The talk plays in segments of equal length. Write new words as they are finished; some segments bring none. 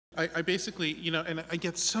I basically, you know, and I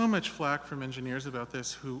get so much flack from engineers about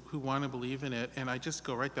this who want to believe in it, and I just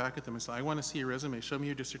go right back at them and say, I want to see your resume, show me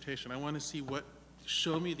your dissertation, I want to see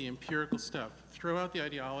show me the empirical stuff, throw out the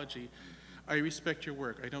ideology. I respect your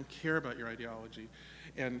work, I don't care about your ideology.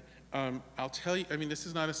 And I'll tell you, I mean, this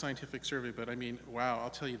is not a scientific survey, but I mean, wow, I'll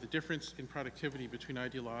tell you, the difference in productivity between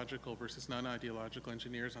ideological versus non-ideological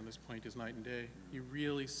engineers on this point is night and day. You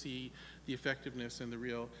really see the effectiveness and the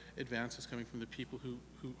real advances coming from the people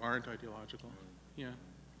who aren't ideological. Yeah.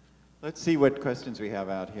 Let's see what questions we have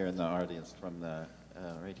out here in the audience from the,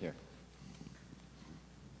 right here.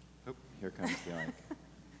 Oh, here comes the mic.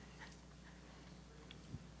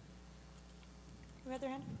 You had their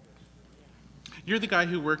hand? You're the guy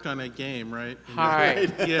who worked on a game, right? Hi.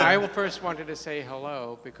 Yeah. I first wanted to say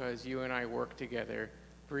hello because you and I worked together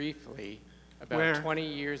briefly about Where? 20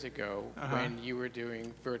 years ago when you were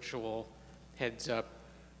doing virtual heads-up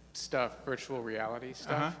stuff, virtual reality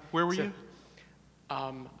stuff. Where were you?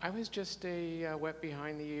 I was just a wet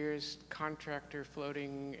behind-the-ears contractor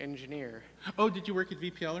floating engineer. Oh, did you work at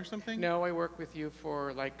VPL or something? No, I worked with you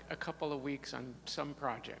for like a couple of weeks on some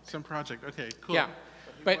project. Some project, okay, cool. Yeah.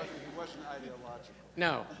 But he wasn't ideological.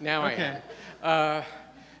 No, now okay. I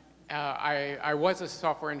am. I was a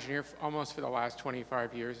software engineer almost for the last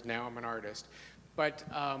 25 years. Now I'm an artist. But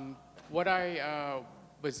what I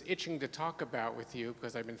was itching to talk about with you,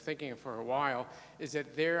 because I've been thinking it for a while, is that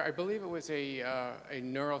I believe it was a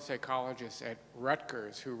neuropsychologist at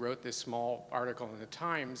Rutgers who wrote this small article in the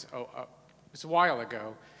Times it was a while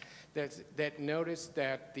ago that noticed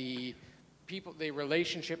that the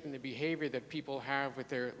relationship and the behavior that people have with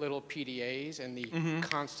their little PDAs and the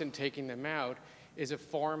constant taking them out is a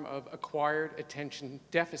form of acquired attention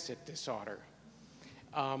deficit disorder,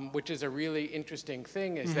 which is a really interesting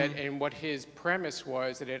thing is that, and what his premise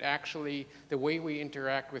was that it actually, the way we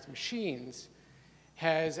interact with machines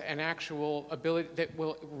has an actual ability that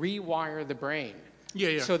will rewire the brain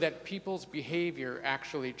so that people's behavior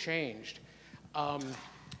actually changed.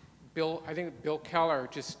 I think Bill Keller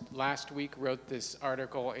just last week wrote this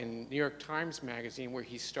article in New York Times Magazine where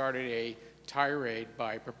he started a tirade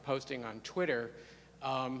by posting on Twitter,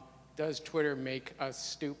 does Twitter make us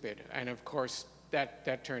stupid? And of course,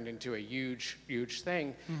 that turned into a huge, huge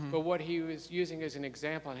thing. But what he was using as an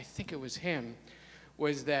example, and I think it was him,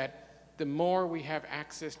 was that the more we have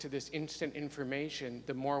access to this instant information,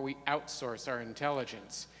 the more we outsource our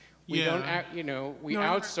intelligence. We don't, we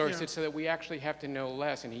outsource it so that we actually have to know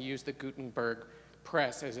less. And he used the Gutenberg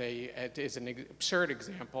press as an absurd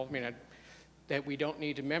example. I mean, that we don't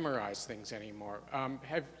need to memorize things anymore. What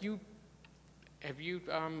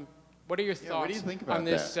are your thoughts what do you think about on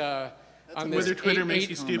this? Whether Twitter makes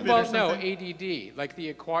you stupid well, or something? no, ADD, like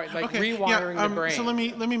the rewiring the brain. So let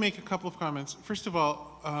me make a couple of comments. First of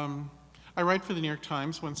all, I write for the New York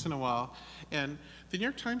Times once in a while, and the New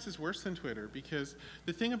York Times is worse than Twitter because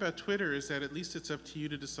the thing about Twitter is that at least it's up to you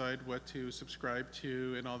to decide what to subscribe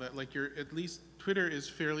to and all that. Like at least Twitter is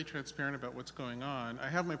fairly transparent about what's going on. I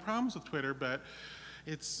have my problems with Twitter, but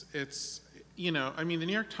it's you know, I mean, the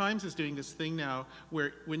New York Times is doing this thing now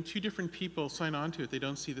where when two different people sign on to it, they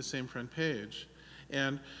don't see the same front page.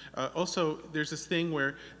 And also, there's this thing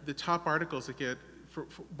where the top articles that get,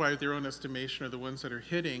 by their own estimation, are the ones that are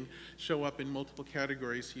hitting, show up in multiple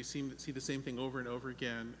categories. So you see the same thing over and over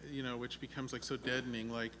again, you know, which becomes like so deadening.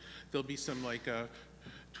 Like there'll be some like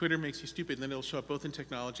Twitter makes you stupid, and then it'll show up both in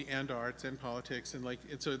technology and arts and politics, and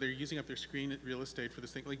so they're using up their screen real estate for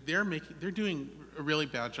this thing. Like they're doing a really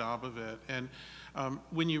bad job of it. And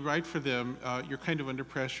when you write for them, you're kind of under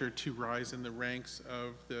pressure to rise in the ranks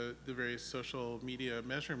of the various social media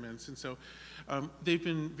measurements. And so they've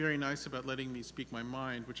been very nice about letting me speak my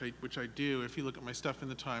mind, which I do if you look at my stuff in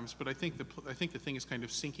the Times. But I think the thing is kind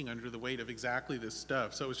of sinking under the weight of exactly this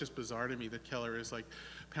stuff. So it was just bizarre to me that Keller is like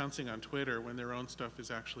pouncing on Twitter when their own stuff is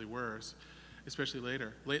actually worse, especially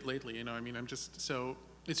lately. You know, I mean,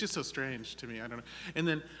 it's just so strange to me. I don't know. And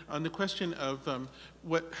then on the question of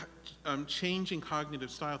what changing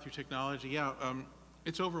cognitive style through technology, yeah,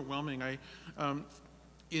 it's overwhelming. I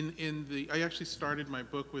actually started my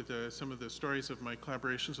book with some of the stories of my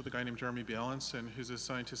collaborations with a guy named Jaron Lanier, who's a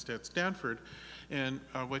scientist at Stanford. And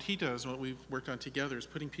what he does, and what we've worked on together, is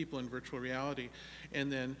putting people in virtual reality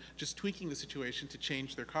and then just tweaking the situation to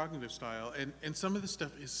change their cognitive style. And some of the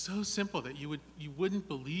stuff is so simple that you wouldn't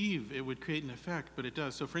believe it would create an effect, but it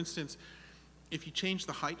does. So for instance, if you change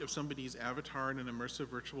the height of somebody's avatar in an immersive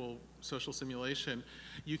virtual social simulation,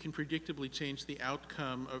 you can predictably change the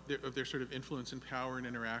outcome of their sort of influence and power and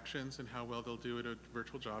interactions and how well they'll do at a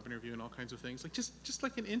virtual job interview and all kinds of things. Like just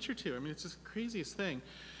like an inch or two. I mean, it's the craziest thing.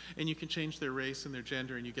 And you can change their race and their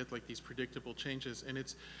gender, and you get like these predictable changes. And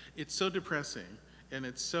it's so depressing. And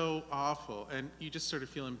it's so awful, and you just sort of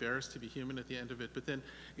feel embarrassed to be human at the end of it. But then,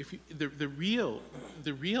 if you, the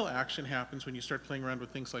real action happens when you start playing around with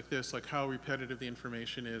things like this, like how repetitive the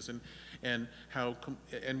information is, and how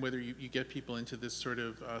and whether you get people into this sort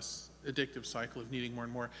of addictive cycle of needing more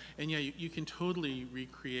and more. And yeah, you can totally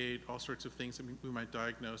recreate all sorts of things that we might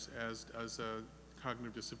diagnose as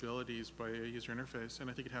cognitive disabilities by a user interface, and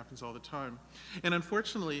I think it happens all the time. And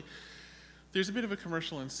unfortunately, there's a bit of a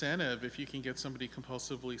commercial incentive if you can get somebody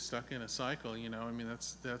compulsively stuck in a cycle. You know, I mean,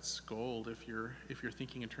 that's gold if you're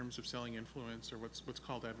thinking in terms of selling influence, or what's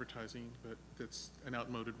called advertising, but that's an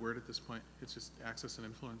outmoded word at this point. It's just access and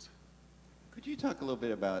influence. Could you talk a little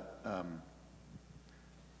bit about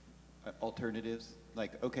alternatives?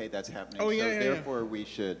 Like, okay, that's happening, oh, yeah, so yeah, therefore yeah. we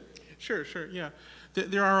should. Sure, yeah.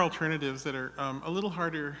 There are alternatives that are a little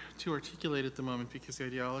harder to articulate at the moment because the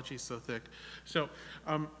ideology is so thick. So.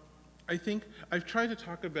 I think I've tried to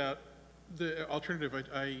talk about the alternative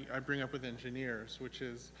I bring up with engineers, which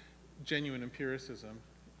is genuine empiricism,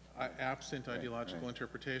 absent ideological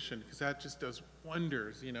interpretation, because that just does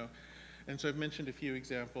wonders, you know. And so I've mentioned a few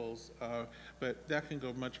examples, but that can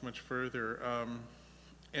go much, much further.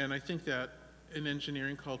 And I think that an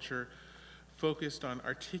engineering culture focused on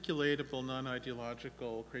articulatable,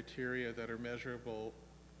 non-ideological criteria that are measurable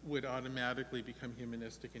would automatically become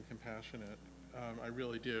humanistic and compassionate. I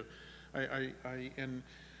really do. I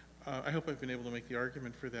hope I've been able to make the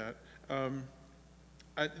argument for that.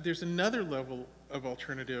 There's another level of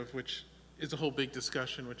alternative, which is a whole big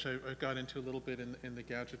discussion, which I got into a little bit in the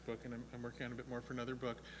Gadget book, and I'm working on a bit more for another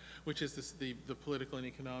book, which is the political and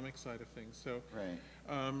economic side of things. So, right.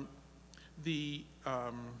 The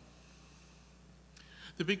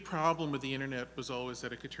big problem with the internet was always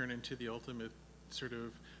that it could turn into the ultimate sort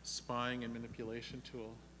of spying and manipulation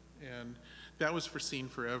tool. And that was foreseen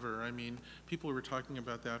forever. I mean, people were talking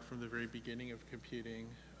about that from the very beginning of computing.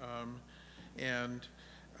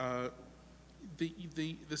 The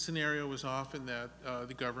scenario was often that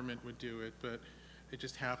the government would do it, but it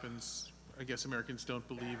just happens. I guess Americans don't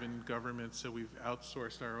believe in government, so we've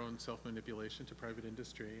outsourced our own self-manipulation to private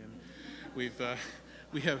industry, and we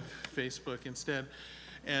have Facebook instead.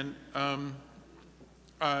 And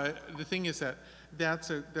the thing is that that's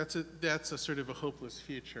a sort of a hopeless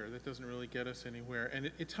future that doesn't really get us anywhere,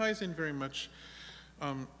 and it ties in very much.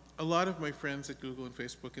 A lot of my friends at Google and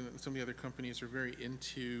Facebook and some of the other companies are very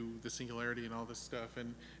into the singularity and all this stuff,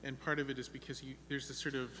 and part of it is because there's this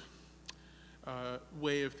sort of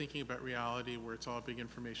way of thinking about reality where it's all a big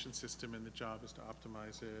information system and the job is to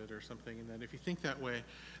optimize it or something. And then if you think that way,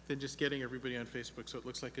 then just getting everybody on Facebook so it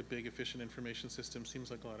looks like a big efficient information system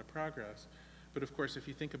seems like a lot of progress. But of course, if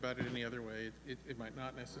you think about it any other way, it might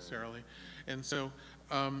not necessarily. And so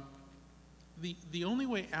the only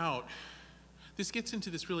way out, this gets into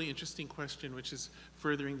this really interesting question, which is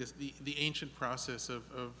furthering the ancient process of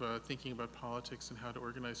thinking about politics and how to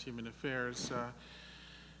organize human affairs.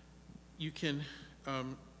 You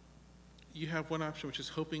have one option, which is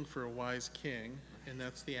hoping for a wise king, and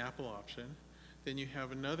that's the Apple option. Then you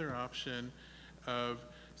have another option of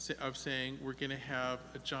saying we're going to have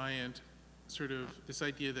a giant sort of this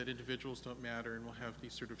idea that individuals don't matter, and we'll have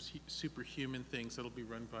these sort of superhuman things that'll be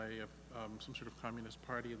run by some sort of communist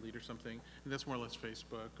party elite or something, and that's more or less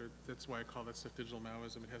Facebook, or that's why I call that stuff digital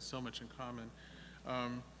Maoism. It has so much in common,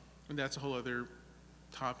 and that's a whole other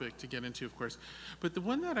topic to get into, of course. But the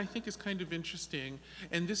one that I think is kind of interesting,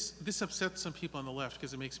 and this upsets some people on the left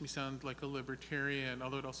because it makes me sound like a libertarian,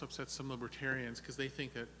 although it also upsets some libertarians because they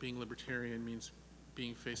think that being libertarian means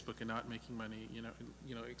being Facebook and not making money, you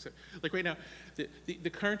know, except like right now, the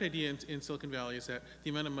current idea in Silicon Valley is that the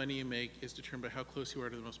amount of money you make is determined by how close you are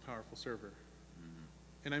to the most powerful server. Mm-hmm.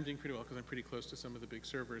 And I'm doing pretty well because I'm pretty close to some of the big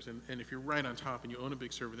servers. And if you're right on top and you own a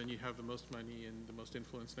big server, then you have the most money and the most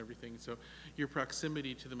influence and everything. So your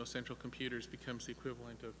proximity to the most central computers becomes the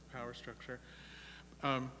equivalent of power structure.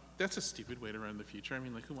 That's a stupid way to run the future. I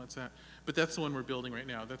mean, like, who wants that? But that's the one we're building right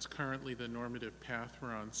now. That's currently the normative path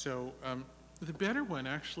we're on. So the better one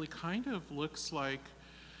actually kind of looks like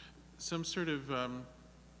some sort of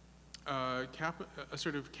a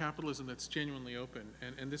sort of capitalism that's genuinely open.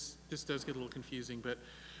 And this does get a little confusing, but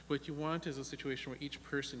what you want is a situation where each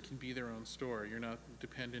person can be their own store. You're not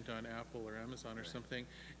dependent on Apple or Amazon or something.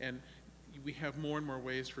 And we have more and more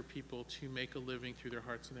ways for people to make a living through their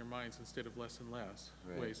hearts and their minds instead of less and less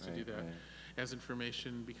ways to do that. Right. as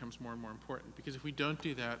information becomes more and more important. Because if we don't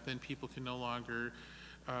do that, then people can no longer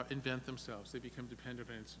invent themselves. They become dependent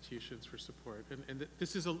on institutions for support. And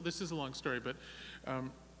this is a long story, but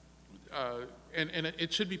and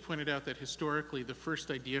it should be pointed out that historically the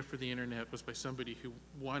first idea for the internet was by somebody who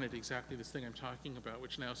wanted exactly this thing I'm talking about,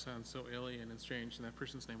 which now sounds so alien and strange, and that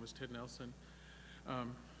person's name was Ted Nelson.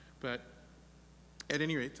 But at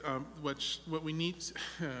any rate, what we need,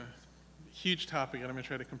 huge topic, and I'm going to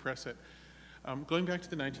try to compress it. Going back to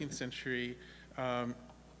the 19th century,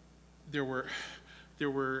 there were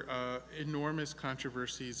enormous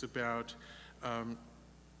controversies about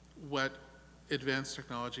what advanced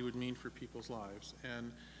technology would mean for people's lives.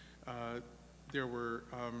 And there were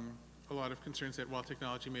a lot of concerns that while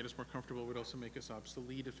technology made us more comfortable, it would also make us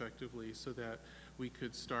obsolete effectively, so that we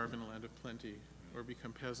could starve in a land of plenty or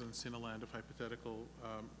become peasants in a land of hypothetical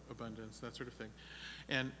abundance, that sort of thing.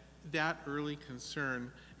 And that early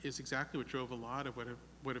concern is exactly what drove a lot of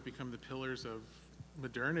what have become the pillars of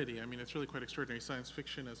modernity. I mean, it's really quite extraordinary. Science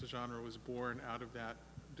fiction as a genre was born out of that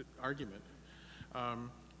argument.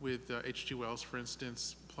 With H.G. Wells, for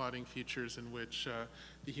instance, plotting futures in which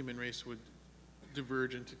the human race would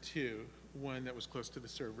diverge into two, one that was close to the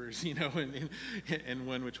servers, you know, and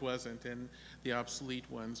one which wasn't, and the obsolete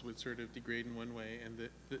ones would sort of degrade in one way, and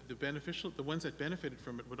the ones that benefited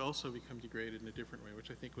from it would also become degraded in a different way, which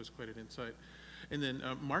I think was quite an insight. And then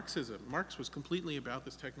Marxism. Marx was completely about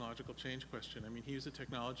this technological change question. I mean, he was a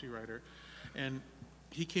technology writer, and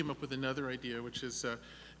he came up with another idea, which is,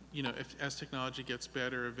 you know, as technology gets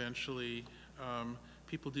better, eventually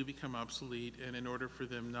people do become obsolete, and in order for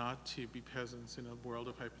them not to be peasants in a world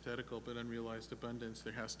of hypothetical but unrealized abundance,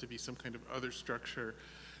 there has to be some kind of other structure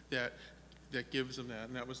that gives them that,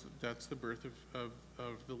 and that's the birth of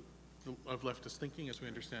leftist thinking as we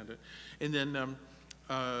understand it. And then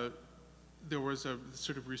there was a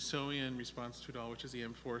sort of Rousseauian response to it all, which is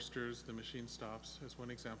E.M. Forster's The Machine Stops, as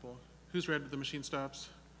one example. Who's read The Machine Stops?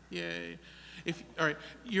 Yay. All right,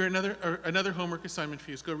 another homework assignment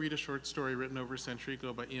for you is go read a short story written over a century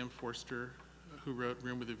ago by E.M. Forster, who wrote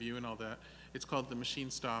Room with a View and all that. It's called The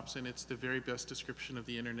Machine Stops, and it's the very best description of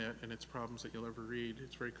the internet and its problems that you'll ever read.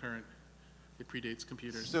 It's very current. It predates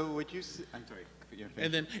computers. So would you I'm sorry.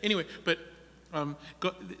 And then, anyway, but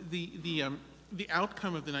the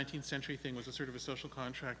outcome of the 19th century thing was a sort of a social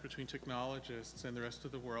contract between technologists and the rest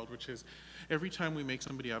of the world, which is every time we make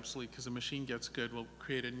somebody obsolete because a machine gets good, we'll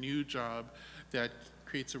create a new job that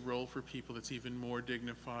creates a role for people that's even more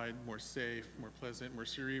dignified, more safe, more pleasant, more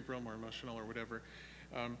cerebral, more emotional, or whatever.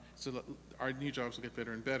 So that our new jobs will get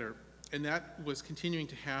better and better. And that was continuing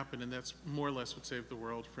to happen, and that's more or less what saved the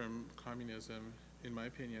world from communism, in my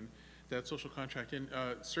opinion. That social contract, and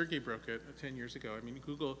Sergey broke it 10 years ago. I mean,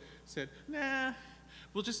 Google said, nah,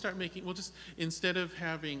 we'll just instead of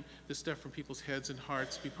having the stuff from people's heads and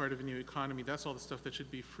hearts be part of a new economy, that's all the stuff that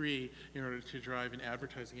should be free in order to drive an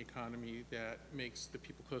advertising economy that makes the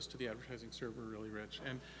people close to the advertising server really rich.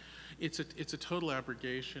 And it's a total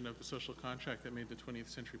abrogation of the social contract that made the 20th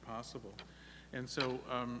century possible. And so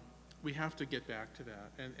we have to get back to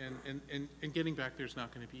that. And getting back there is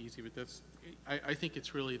not going to be easy, but I think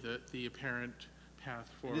it's really the apparent path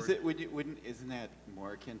forward. Isn't that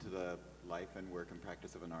more akin to the life and work and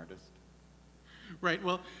practice of an artist? Right,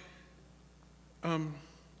 well,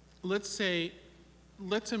 let's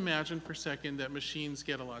imagine for a second that machines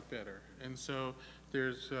get a lot better. And so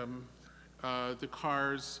there's the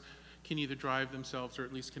cars can either drive themselves or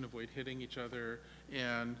at least can avoid hitting each other,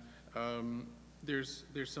 and there's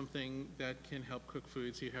something that can help cook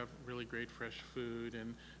food, so you have really great fresh food,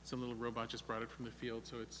 and some little robot just brought it from the field,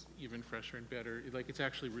 so it's even fresher and better. Like, it's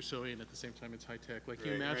actually Rousseauian at the same time it's high tech. Like,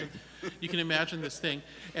 you can imagine this thing,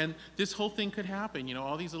 and this whole thing could happen. You know,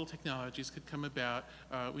 all these little technologies could come about.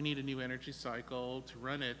 We need a new energy cycle to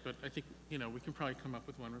run it, but I think, you know, we can probably come up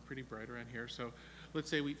with one. We're pretty bright around here, so let's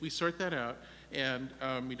say we sort that out, and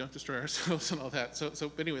we don't destroy ourselves and all that.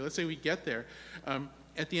 But anyway, let's say we get there.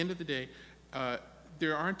 At the end of the day,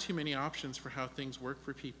 there aren't too many options for how things work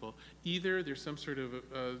for people. Either there's some sort of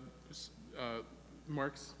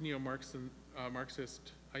Marxist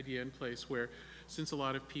idea in place where, since a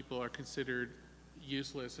lot of people are considered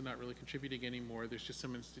useless and not really contributing anymore, there's just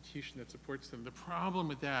some institution that supports them. The problem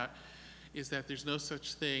with that is that there's no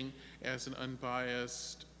such thing as an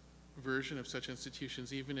unbiased version of such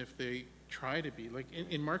institutions, even if they try to be. Like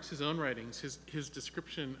in Marx's own writings, his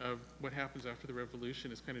description of what happens after the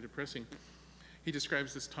revolution is kind of depressing. He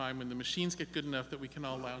describes this time when the machines get good enough that we can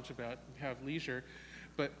all lounge about and have leisure,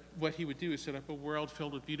 but what he would do is set up a world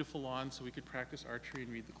filled with beautiful lawns so we could practice archery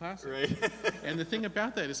and read the classics. Right. And the thing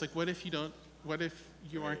about that is, like, what if you don't what if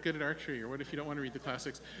you aren't good at archery, or what if you don't want to read the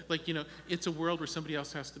classics? Like, it's a world where somebody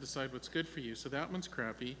else has to decide what's good for you. So that one's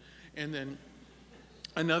crappy. And then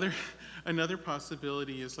another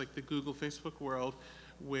possibility is like the Google, Facebook world,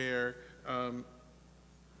 where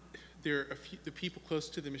the people close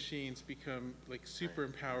to the machines become like super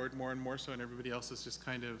empowered more and more so, and everybody else is just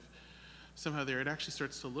kind of somehow there. It actually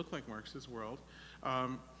starts to look like Marx's world.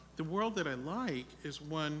 The world that I like is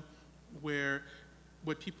one where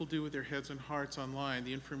what people do with their heads and hearts online,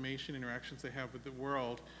 the information interactions they have with the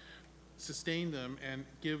world, sustain them and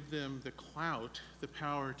give them the clout, the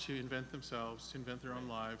power to invent themselves, to invent their own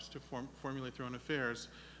lives, to formulate their own affairs,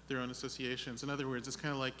 their own associations. In other words, it's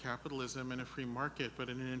kind of like capitalism and a free market, but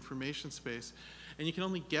in an information space. And you can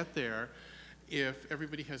only get there if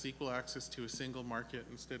everybody has equal access to a single market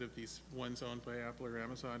instead of these ones owned by Apple or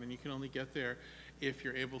Amazon. And you can only get there if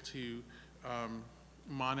you're able to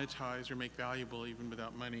monetize or make valuable, even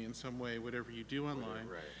without money in some way, whatever you do online.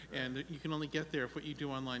 Right. And you can only get there if what you do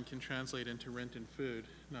online can translate into rent and food,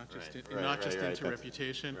 not just into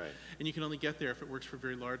reputation. Right. And you can only get there if it works for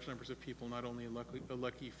very large numbers of people, not only a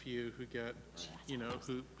lucky few who get,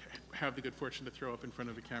 who have the good fortune to throw up in front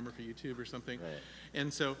of a camera for YouTube or something. Right.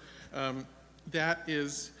 And so that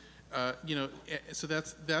is, so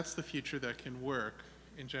that's the future that can work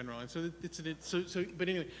in general. And so but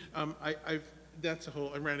anyway, that's a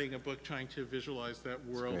whole, I'm writing a book trying to visualize that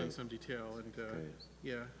world in some detail, and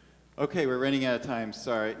yeah. Okay, we're running out of time,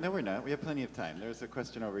 sorry. No, we're not, we have plenty of time. There's a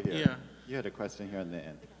question over here. Yeah. You had a question here on the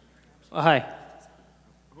end. Oh, hi.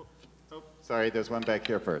 Oh, sorry, there's one back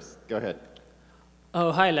here first. Go ahead.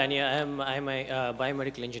 Oh, hi, Lanier. I'm a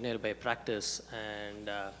biomedical engineer by practice, and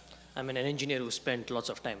I'm an engineer who spent lots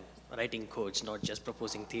of time writing codes, not just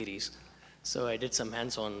proposing theories. So I did some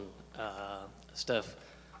hands-on stuff.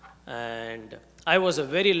 And I was a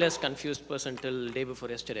very less confused person till day before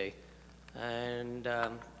yesterday. And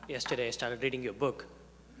yesterday I started reading your book.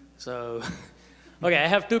 So, okay, I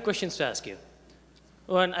have two questions to ask you.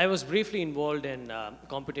 One, I was briefly involved in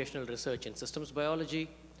computational research in systems biology.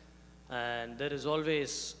 And there is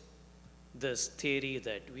always this theory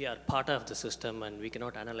that we are part of the system and we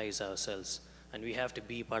cannot analyze ourselves. And we have to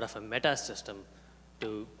be part of a meta system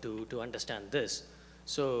to understand this.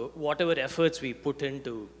 So whatever efforts we put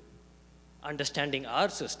into understanding our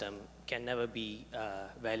system can never be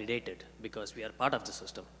validated because we are part of the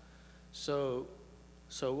system. So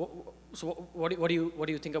what do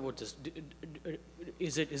you think about this?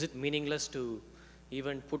 Is it meaningless to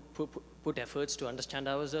even put efforts to understand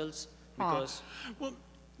ourselves? Because well,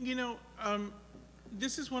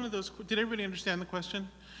 this is one of those. Did everybody understand the question?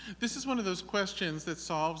 This is one of those questions that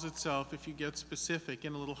solves itself if you get specific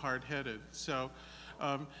and a little hard-headed. So.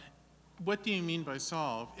 What do you mean by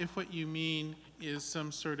solve? If what you mean is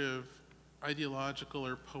some sort of ideological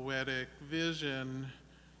or poetic vision,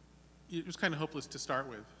 it was kind of hopeless to start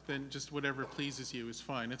with. Then just whatever pleases you is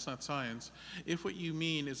fine. It's not science. If what you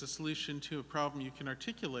mean is a solution to a problem you can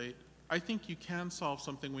articulate, I think you can solve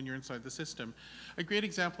something when you're inside the system. A great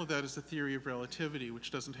example of that is the theory of relativity,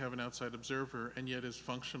 which doesn't have an outside observer and yet is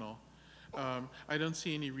functional. I don't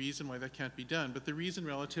see any reason why that can't be done, but the reason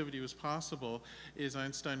relativity was possible is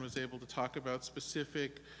Einstein was able to talk about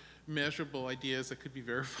specific measurable ideas that could be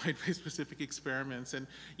verified by specific experiments. And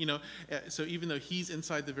so even though he's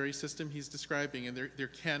inside the very system he's describing, and there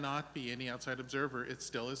cannot be any outside observer, it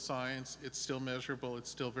still is science, it's still measurable, it's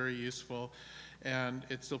still very useful, and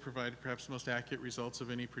it still provided perhaps the most accurate results of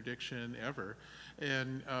any prediction ever.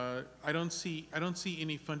 And I don't see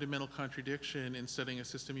any fundamental contradiction in studying a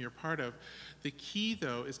system you're part of. The key,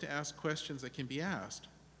 though, is to ask questions that can be asked.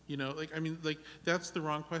 That's the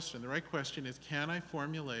wrong question. The right question is, can I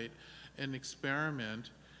formulate an experiment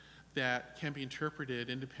that can be interpreted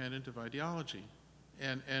independent of ideology?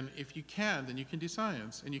 And if you can, then you can do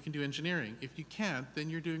science, and you can do engineering. If you can't, then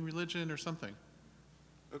you're doing religion or something.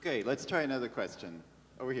 Okay, let's try another question.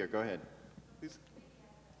 Over here, go ahead. Please.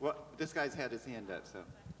 Well, this guy's had his hand up, so.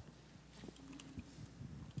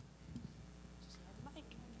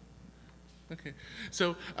 Okay,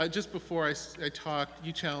 so just before I talked,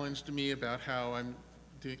 you challenged me about how I'm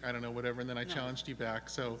doing, I don't know, whatever, and then I challenged you back,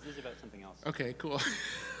 so. This is about something else. Okay, cool.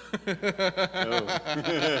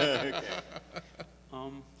 Okay.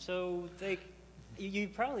 So, you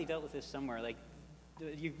probably dealt with this somewhere,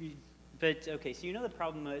 but okay, so you know the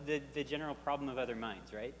problem, the general problem of other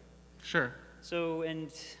minds, right? Sure. So,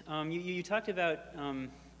 and you talked about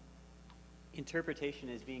interpretation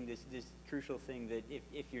as being this crucial thing that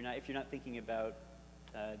if you're not thinking about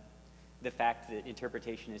the fact that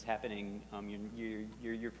interpretation is happening,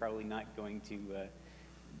 you're probably not going to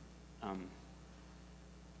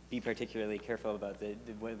be particularly careful about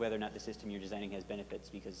whether or not the system you're designing has benefits,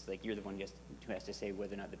 because like you're the one who has to say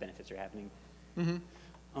whether or not the benefits are happening.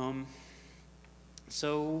 Mm-hmm.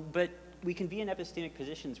 But we can be in epistemic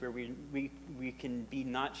positions where we can be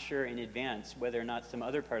not sure in advance whether or not some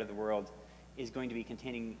other part of the world is going to be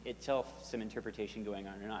containing itself some interpretation going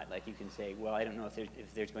on or not. Like you can say, well, I don't know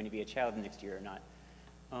if there's going to be a child next year or not.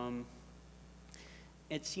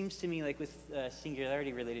 It seems to me like with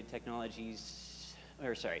singularity-related technologies,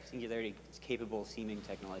 or sorry, singularity-capable seeming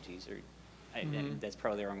technologies, or that's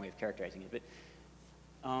probably the wrong way of characterizing it, but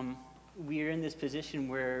we are in this position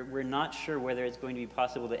where we're not sure whether it's going to be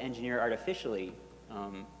possible to engineer artificially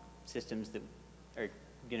systems that are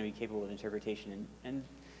going to be capable of interpretation. And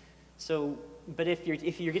so, but if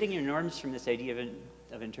you're getting your norms from this idea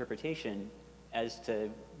of interpretation as to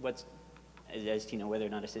whether or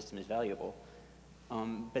not a system is valuable,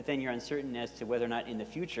 but then you're uncertain as to whether or not in the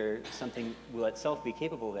future something will itself be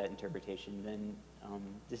capable of that interpretation, then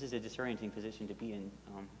this is a disorienting position to be in.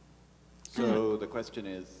 So the question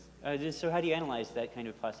is? So how do you analyze that kind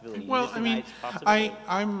of possibility? Well, I mean,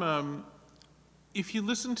 I'm if you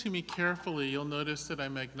listen to me carefully, you'll notice that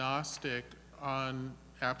I'm agnostic on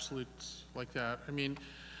absolutes like that. I mean,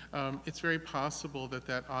 it's very possible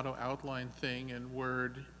that auto outline thing in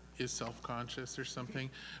Word is self-conscious or something,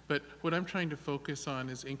 but what I'm trying to focus on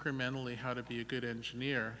is incrementally how to be a good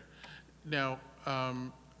engineer. Now,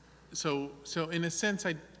 so in a sense,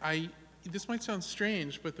 this might sound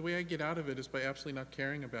strange, but the way I get out of it is by absolutely not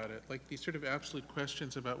caring about it. Like these sort of absolute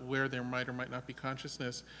questions about where there might or might not be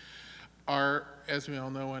consciousness are, as we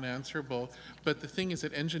all know, unanswerable. But the thing is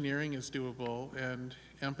that engineering is doable, and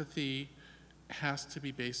empathy has to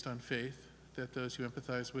be based on faith, that those you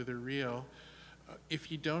empathize with are real.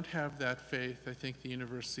 If you don't have that faith, I think the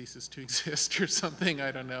universe ceases to exist or something,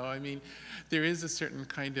 I don't know. I mean, there is a certain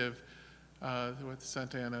kind of, what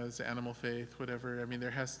Santayana is, animal faith, whatever. I mean,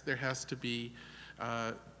 there has to be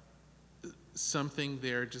something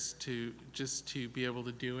there just to be able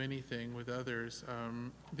to do anything with others.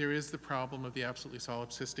 There is the problem of the absolutely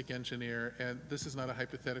solipsistic engineer, and this is not a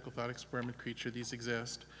hypothetical thought experiment creature. These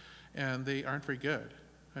exist, and they aren't very good.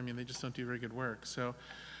 I mean, they just don't do very good work. So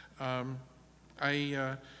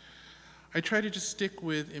I try to just stick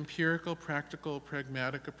with empirical, practical,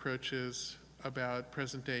 pragmatic approaches about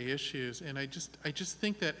present-day issues, and I just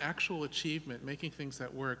think that actual achievement, making things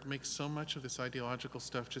that work, makes so much of this ideological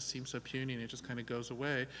stuff just seem so puny, and it just kind of goes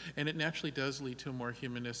away. And it naturally does lead to a more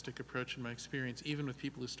humanistic approach in my experience, even with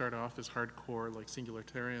people who start off as hardcore, like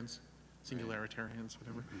singularitarians,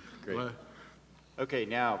 whatever. Great. But, okay,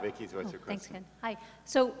 now, Vicky's, what's your question? Thanks, Ken. Hi.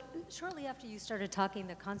 So shortly after you started talking,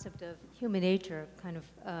 the concept of human nature kind of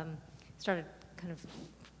started kind of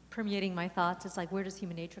permeating my thoughts. It's like, where does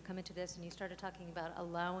human nature come into this? And you started talking about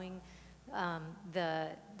allowing the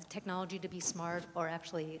technology to be smart, or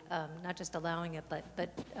actually not just allowing it, but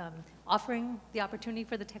offering the opportunity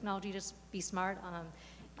for the technology to be smart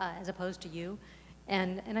as opposed to you.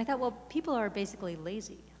 And I thought, well, people are basically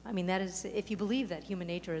lazy. I mean, that is, if you believe that human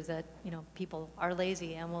nature is that, people are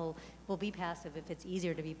lazy and will be passive if it's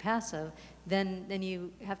easier to be passive, then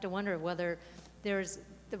you have to wonder whether there's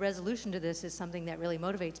the resolution to this is something that really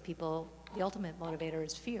motivates people. The ultimate motivator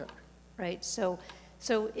is fear, right? So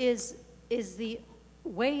is the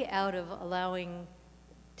way out of allowing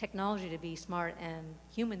technology to be smart and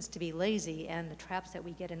humans to be lazy, and the traps that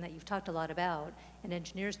we get in that you've talked a lot about, and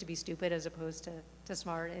engineers to be stupid as opposed to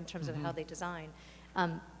smart in terms of how they design,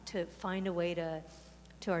 to find a way to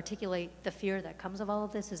articulate the fear that comes of all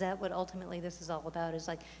of this? Is that what ultimately this is all about? Is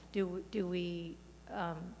like, do we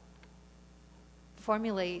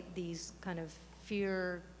formulate these kind of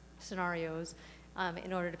fear scenarios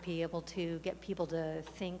in order to be able to get people to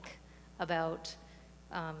think about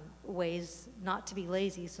ways not to be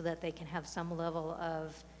lazy, so that they can have some level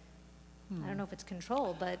of, I don't know if it's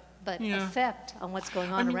control, but Yeah. effect on what's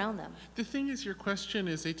going on around them. The thing is, your question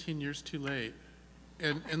is 18 years too late.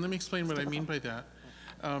 And let me explain what I mean by that.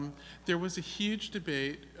 There was a huge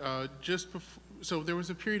debate just before. So there was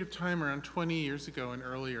a period of time around 20 years ago and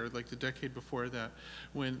earlier, like the decade before that,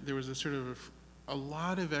 when there was a sort of a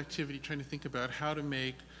lot of activity trying to think about how to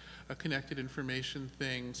make a connected information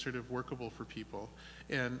thing sort of workable for people.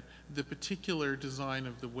 And the particular design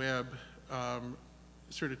of the web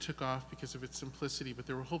sort of took off because of its simplicity, but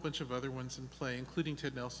there were a whole bunch of other ones in play, including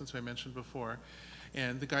Ted Nelson, who I mentioned before.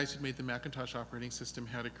 And the guys who made the Macintosh operating system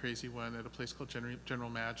had a crazy one at a place called General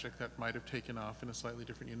Magic that might have taken off in a slightly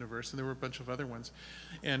different universe, and there were a bunch of other ones.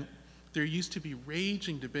 And there used to be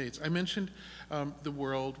raging debates. I mentioned the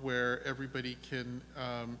world where everybody can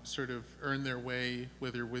sort of earn their way,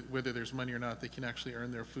 whether there's money or not, they can actually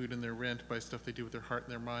earn their food and their rent by stuff they do with their heart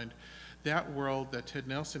and their mind. That world that Ted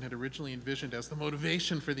Nelson had originally envisioned as the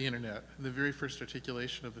motivation for the internet, the very first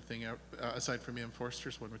articulation of the thing, aside from Ian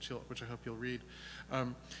Forster's one, which I hope you'll read,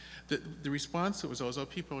 the response to it was always, oh,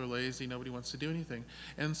 people are lazy, nobody wants to do anything.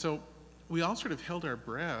 And so we all sort of held our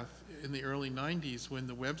breath in the early 90s when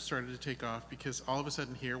the web started to take off, because all of a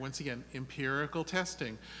sudden here, once again, empirical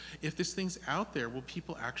testing. If this thing's out there, will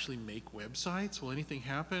people actually make websites? Will anything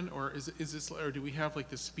happen? Or or do we have like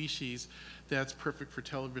this species that's perfect for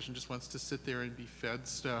television, just wants to sit there and be fed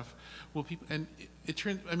stuff? Will people, and it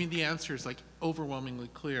turns, I mean, the answer is like overwhelmingly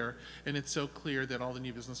clear, and it's so clear that all the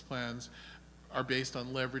new business plans are based on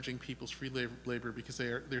leveraging people's free labor because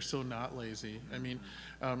they're so not lazy. I mean,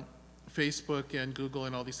 Facebook and Google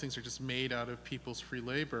and all these things are just made out of people's free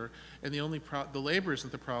labor, and the labor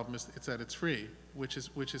isn't the problem, it's that it's free, which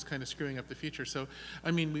is kind of screwing up the future. So,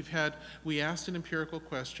 I mean, we asked an empirical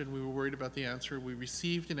question, we were worried about the answer, we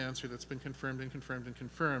received an answer that's been confirmed and confirmed and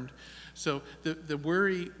confirmed. So the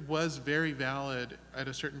worry was very valid at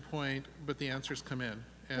a certain point, but the answers come in,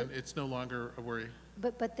 and it's no longer a worry.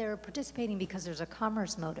 But they're participating because there's a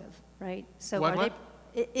commerce motive, right? So What?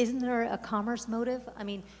 Isn't there a commerce motive? I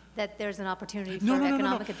mean, that there's an opportunity for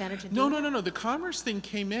economic advantage in doing No. The commerce thing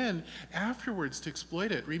came in afterwards to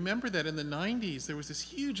exploit it. Remember that in the 90s, there was this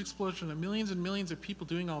huge explosion of millions and millions of people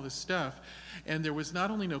doing all this stuff, and there was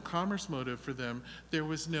not only no commerce motive for them, there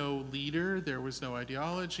was no leader, there was no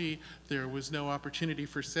ideology, there was no opportunity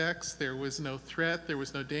for sex, there was no threat, there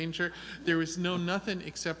was no danger, there was no nothing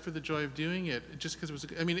except for the joy of doing it, just because it was,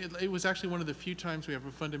 I mean, it was actually one of the few times we have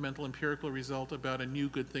a fundamental empirical result about a new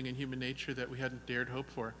good thing in human nature that we hadn't dared hope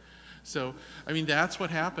for. So, I mean, that's what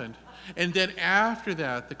happened. And then after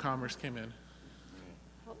that, the commerce came in.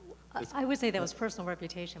 I would say that was personal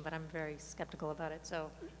reputation, but I'm very skeptical about it. So,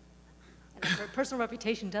 and personal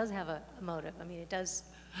reputation does have a motive. I mean, it does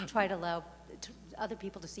try to allow other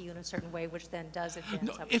people to see you in a certain way, which then does advance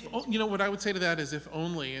opportunities. You know, what I would say to that is if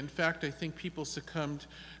only. In fact, I think people succumbed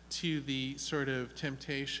to the sort of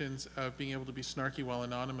temptations of being able to be snarky while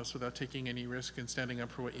anonymous without taking any risk and standing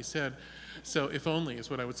up for what you said. So if only is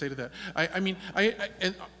what I would say to that.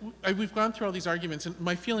 We've gone through all these arguments, and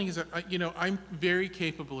my feeling is that, you know, I'm very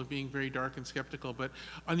capable of being very dark and skeptical, but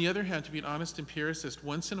on the other hand, to be an honest empiricist,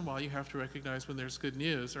 once in a while you have to recognize when there's good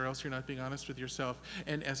news, or else you're not being honest with yourself.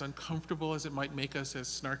 And as uncomfortable as it might make us as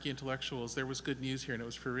snarky intellectuals, there was good news here, and it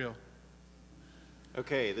was for real.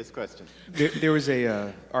 Okay, this question. There was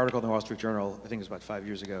a article in the Wall Street Journal, I think it was about 5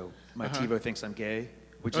 years ago, My TiVo Thinks I'm Gay.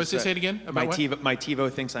 Which is, say it again? About my TiVo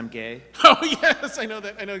Thinks I'm Gay. Oh, yes, I know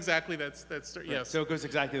that. I know exactly that's yes. So it goes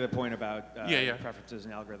exactly to the point about preferences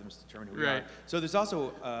and algorithms to determine who we are. So there's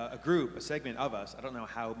also a group, a segment of us, I don't know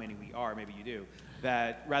how many we are, maybe you do,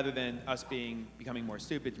 that rather than us becoming more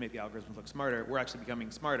stupid to make the algorithms look smarter, we're actually becoming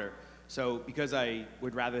smarter. So because I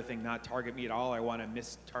would rather think not target me at all, I want to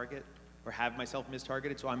miss-target or have myself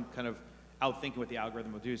mistargeted, so I'm kind of outthinking what the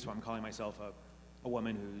algorithm will do, so I'm calling myself a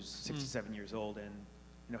woman who's 67 years old and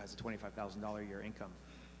has a $25,000 a year income.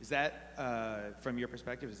 Is that, from your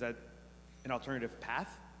perspective, is that an alternative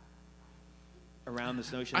path around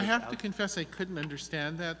this notion? I have to confess I couldn't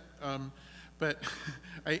understand that, but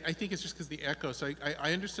I think it's just because the echo. So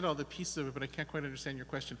I understood all the pieces of it, but I can't quite understand your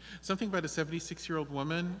question. Something about a 76-year-old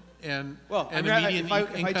woman and a median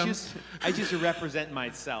income. I choose to represent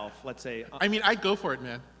myself, let's say. I mean, I'd go for it,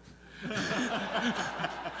 man.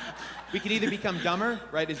 We can either become dumber,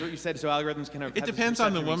 right, is what you said, so algorithms can have It depends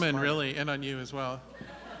on the woman, really, and on you as well.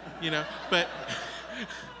 But...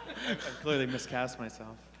 I've clearly miscast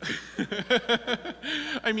myself.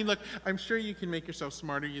 I mean, look, I'm sure you can make yourself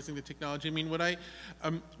smarter using the technology. I mean,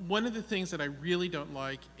 one of the things that I really don't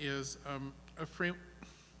like is a frame,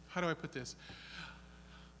 how do I put this?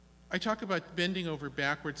 I talk about bending over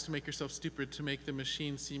backwards to make yourself stupid, to make the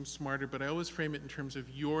machine seem smarter, but I always frame it in terms of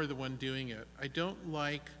you're the one doing it. I don't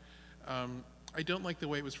like the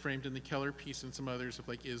way it was framed in the Keller piece and some others of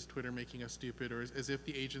like, is Twitter making us stupid, or as if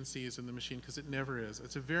the agency is in the machine, because it never is.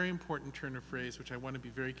 It's a very important turn of phrase, which I want to be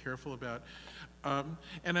very careful about.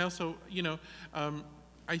 And I also,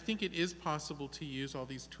 I think it is possible to use all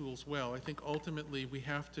these tools well. I think ultimately we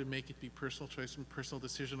have to make it be personal choice and personal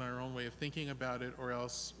decision on our own way of thinking about it, or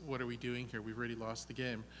else what are we doing here? We've already lost the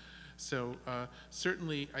game. So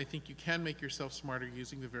certainly I think you can make yourself smarter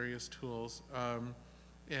using the various tools.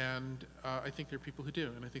 And I think there are people who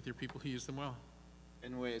do, and I think there are people who use them well.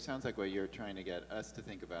 And it sounds like what you're trying to get us to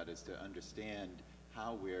think about is to understand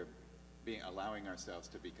how we're allowing ourselves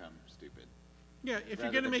to become stupid. Yeah, if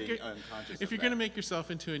you're rather going to than make being your, unconscious if of you're going to that. make yourself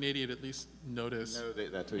into an idiot, at least notice. Know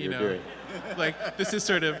that that's what you you're know, doing. like this is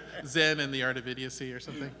sort of Zen and the Art of Idiocy or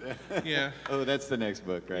something. Yeah. Oh, that's the next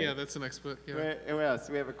book, right? Yeah, that's the next book. Yeah. Where else?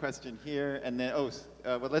 We have a question here, and then well,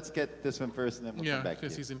 let's get this one first, and then we'll come back to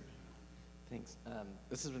you. He's in. Thanks.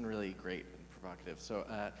 This has been really great and provocative. So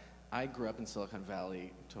I grew up in Silicon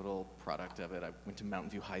Valley, total product of it. I went to Mountain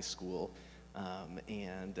View High School,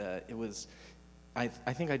 and it was, I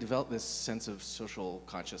think I developed this sense of social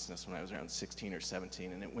consciousness when I was around 16 or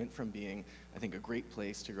 17, and it went from being, I think, a great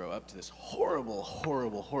place to grow up to this horrible,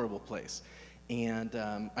 horrible, horrible place. And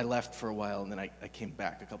I left for a while, and then I came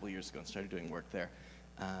back a couple of years ago and started doing work there.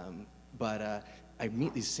 But I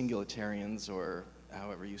meet these singularitarians, or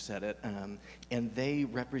however you said it, and they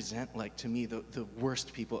represent, like, to me, the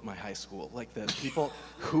worst people at my high school. Like, the people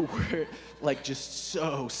who were, like, just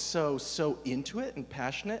so into it and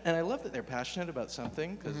passionate. And I love that they're passionate about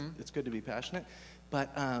something, because it's good to be passionate.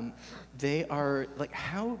 But they are, like,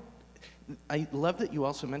 I love that you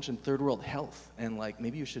also mentioned third world health, and like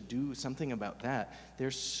maybe you should do something about that. They're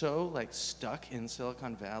so like stuck in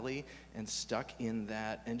Silicon Valley and stuck in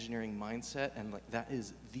that engineering mindset, and like that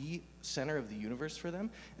is the center of the universe for them,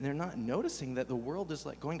 and they're not noticing that the world is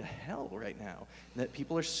like going to hell right now, that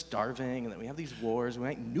people are starving, and that we have these wars, we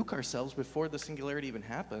might nuke ourselves before the singularity even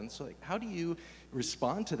happens. So like, how do you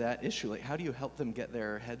respond to that issue? Like, how do you help them get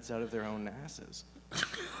their heads out of their own asses?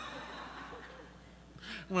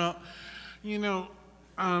 Well, you know,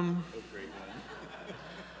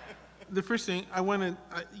 the first thing I want to,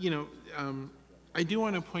 I do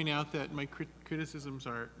want to point out that my criticisms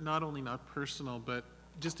are not only not personal, but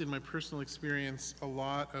just in my personal experience, a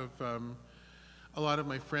lot of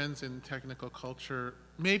my friends in technical culture,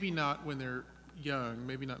 maybe not when they're young,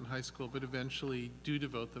 maybe not in high school, but eventually do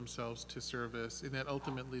devote themselves to service, in that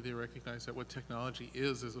ultimately they recognize that what technology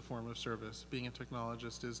is a form of service. Being a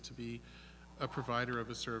technologist is to be a provider of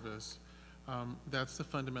a service. That's the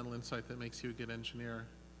fundamental insight that makes you a good engineer.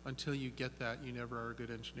 Until you get that, you never are a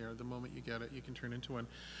good engineer. The moment you get it, you can turn into one.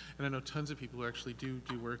 And I know tons of people who actually do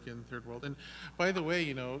work in third world. And by the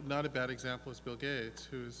way, not a bad example is Bill Gates,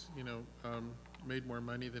 who's, made more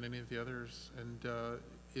money than any of the others, and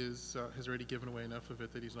has already given away enough of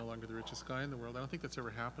it that he's no longer the richest guy in the world. I don't think that's ever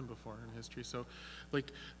happened before in history. So,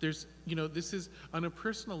 like, there's, this is, on a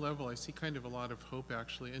personal level, I see kind of a lot of hope,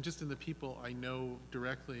 actually. And just in the people I know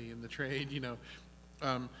directly in the trade,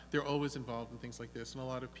 they're always involved in things like this. And a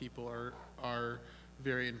lot of people are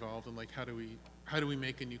very involved in, like, how do we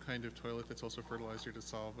make a new kind of toilet that's also fertilizer to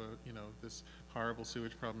solve this horrible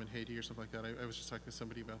sewage problem in Haiti or something like that. I was just talking to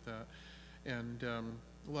somebody about that. And a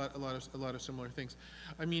lot of similar things.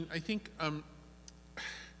 I mean, I think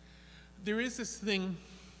there is this thing.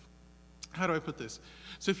 How do I put this?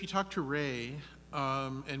 So if you talk to Ray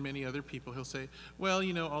and many other people, he'll say, well,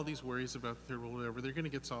 all these worries about the third world, whatever, they're going to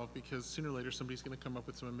get solved because sooner or later somebody's going to come up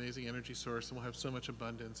with some amazing energy source, and we'll have so much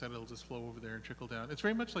abundance and it'll just flow over there and trickle down. It's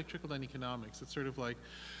very much like trickle-down economics. It's sort of like,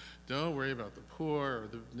 don't worry about the poor or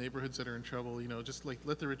the neighborhoods that are in trouble, just like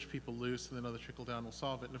let the rich people loose, and then other trickle down will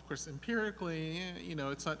solve it. And of course, empirically,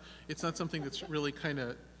 it's not something that's really kind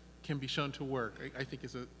of can be shown to work. I think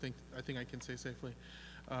I can say safely.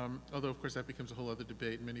 Although of course that becomes a whole other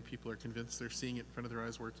debate, and many people are convinced they're seeing it in front of their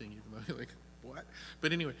eyes working, even though they're like, what?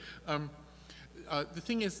 But anyway. The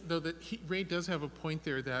thing is, though, that Ray does have a point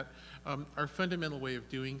there that our fundamental way of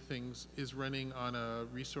doing things is running on a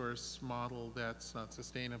resource model that's not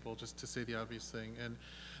sustainable, just to say the obvious thing. And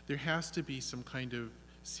there has to be some kind of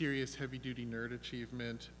serious heavy-duty nerd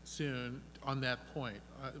achievement soon on that point,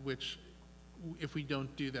 which if we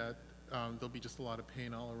don't do that, there'll be just a lot of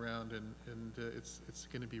pain all around, and it's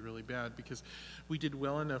going to be really bad, because we did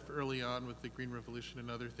well enough early on with the Green Revolution and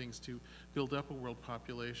other things to build up a world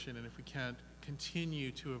population, and if we can't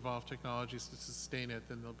continue to evolve technologies to sustain it,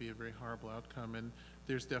 then there'll be a very horrible outcome. And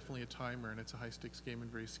there's definitely a timer, and it's a high-stakes game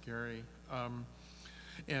and very scary.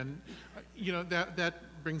 That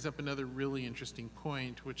brings up another really interesting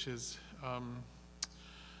point, which is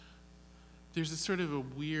there's a sort of a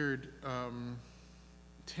weird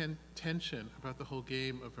tension about the whole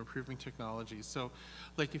game of improving technology. So,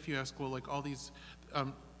 like, if you ask, well, like all these,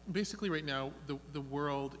 basically right now, the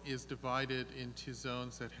world is divided into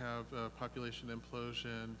zones that have population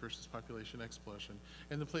implosion versus population explosion.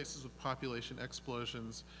 And the places with population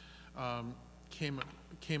explosions came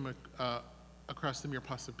across the mere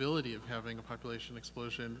possibility of having a population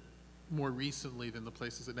explosion more recently than the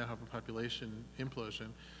places that now have a population implosion.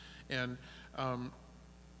 And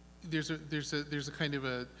there's a kind of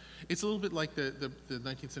a, it's a little bit like the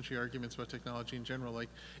 19th century arguments about technology in general. Like,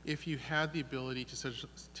 if you had the ability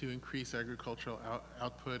to increase agricultural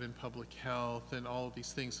output and public health and all of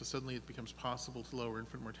these things, so suddenly it becomes possible to lower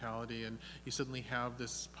infant mortality, and you suddenly have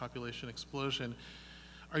this population explosion,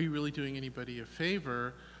 are you really doing anybody a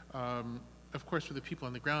favor? Of course, for the people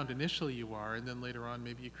on the ground, initially you are, and then later on,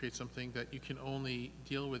 maybe you create something that you can only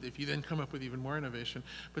deal with if you then come up with even more innovation.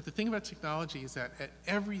 But the thing about technology is that at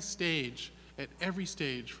every stage,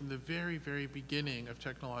 from the very, very beginning of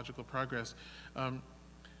technological progress,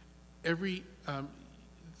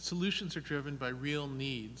 solutions are driven by real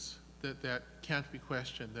needs that can't be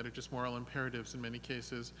questioned, that are just moral imperatives in many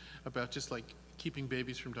cases, about just like keeping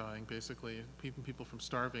babies from dying, basically, keeping people from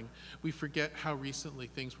starving. We forget how recently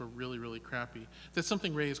things were really, really crappy. That's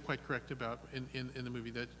something Ray is quite correct about in the movie,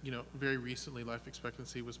 that, you know, very recently life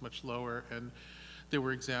expectancy was much lower, and there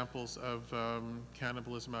were examples of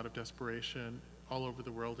cannibalism out of desperation all over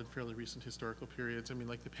the world in fairly recent historical periods. I mean,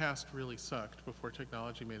 like, the past really sucked before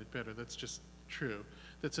technology made it better. That's just true.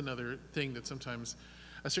 That's another thing that sometimes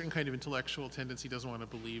a certain kind of intellectual tendency doesn't want to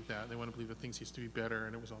believe that. They want to believe that things used to be better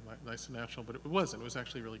and it was all nice and natural, but it wasn't. It was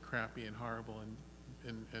actually really crappy and horrible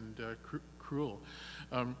and cruel.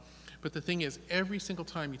 But the thing is, every single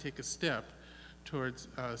time you take a step towards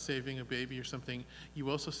saving a baby or something,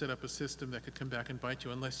 you also set up a system that could come back and bite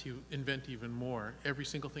you unless you invent even more. Every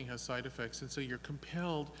single thing has side effects, and so you're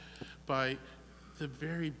compelled by the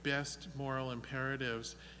very best moral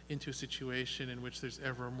imperatives into a situation in which there's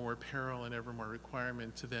ever more peril and ever more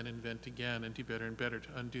requirement to then invent again and do better and better to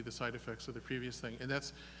undo the side effects of the previous thing. And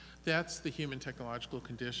that's the human technological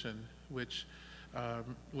condition, which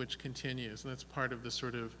continues. And that's part of the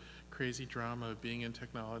sort of crazy drama of being in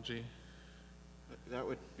technology. That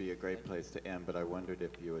would be a great place to end, but I wondered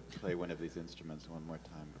if you would play one of these instruments one more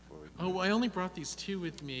time before we... Oh, well, I only brought these two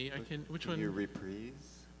with me. Which one? Your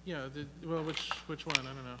reprise? Yeah, well, which one?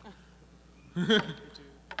 I don't know.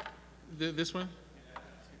 This one?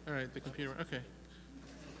 All right, the computer. Okay.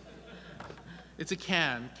 It's a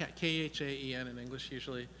can, K-H-A-E-N in English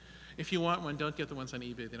usually. If you want one, don't get the ones on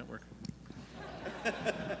eBay. They don't work.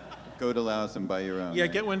 Go to Laos and buy your own. Yeah,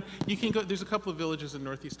 get one. You can go. There's a couple of villages in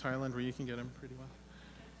northeast Thailand where you can get them pretty well.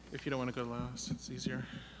 If you don't want to go to Laos, it's easier.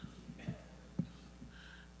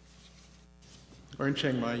 Or in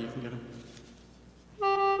Chiang Mai, you can get them.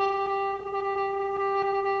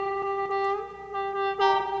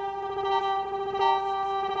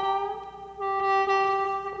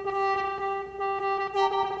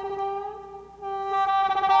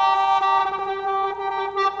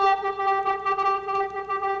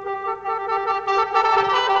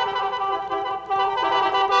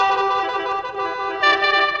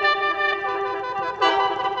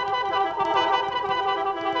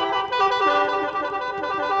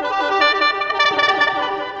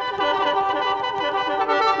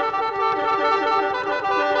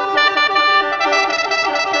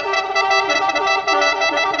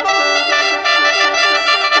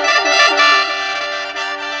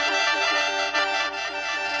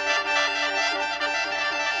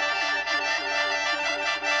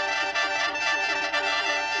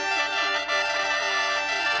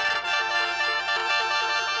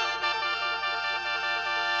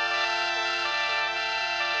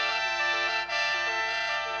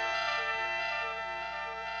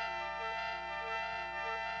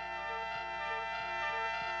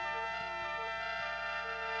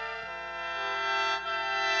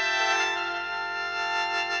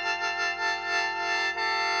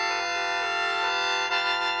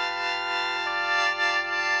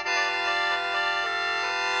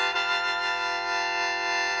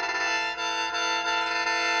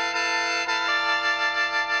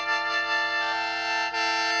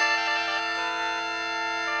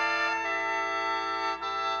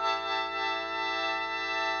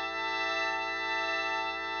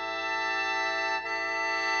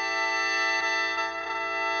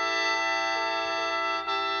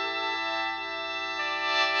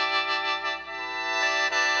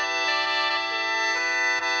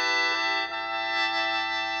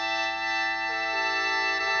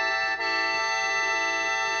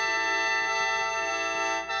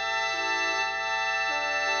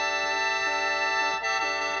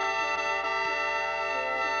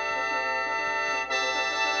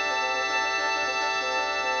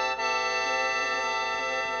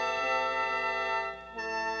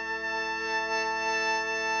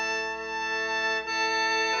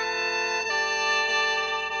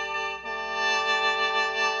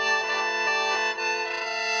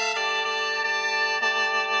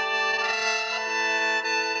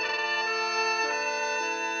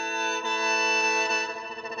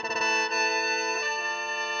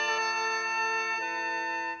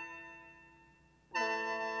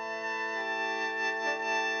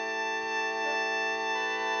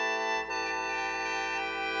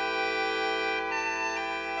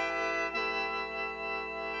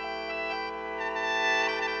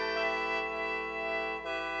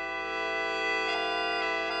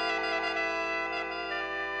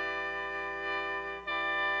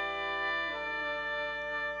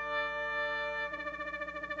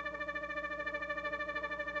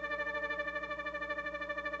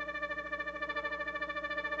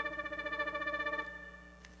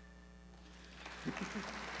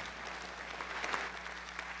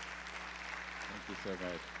 Thank you so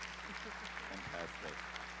much. Fantastic.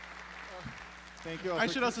 Thank you all. I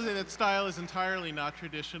should also say that style is entirely not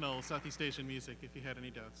traditional Southeast Asian music, if you had any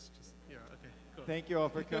doubts. Just, yeah, okay, cool. Thank you all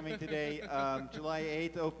for coming today. July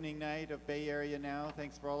 8th, opening night of Bay Area Now.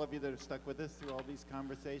 Thanks for all of you that have stuck with us through all these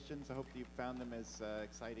conversations. I hope you found them as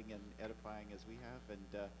exciting and edifying as we have.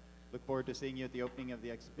 And look forward to seeing you at the opening of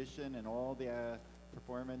the exhibition and all the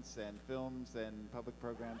performance and films and public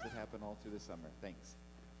programs that happen all through the summer. Thanks.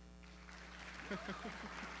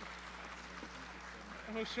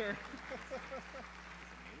 Oh, sure.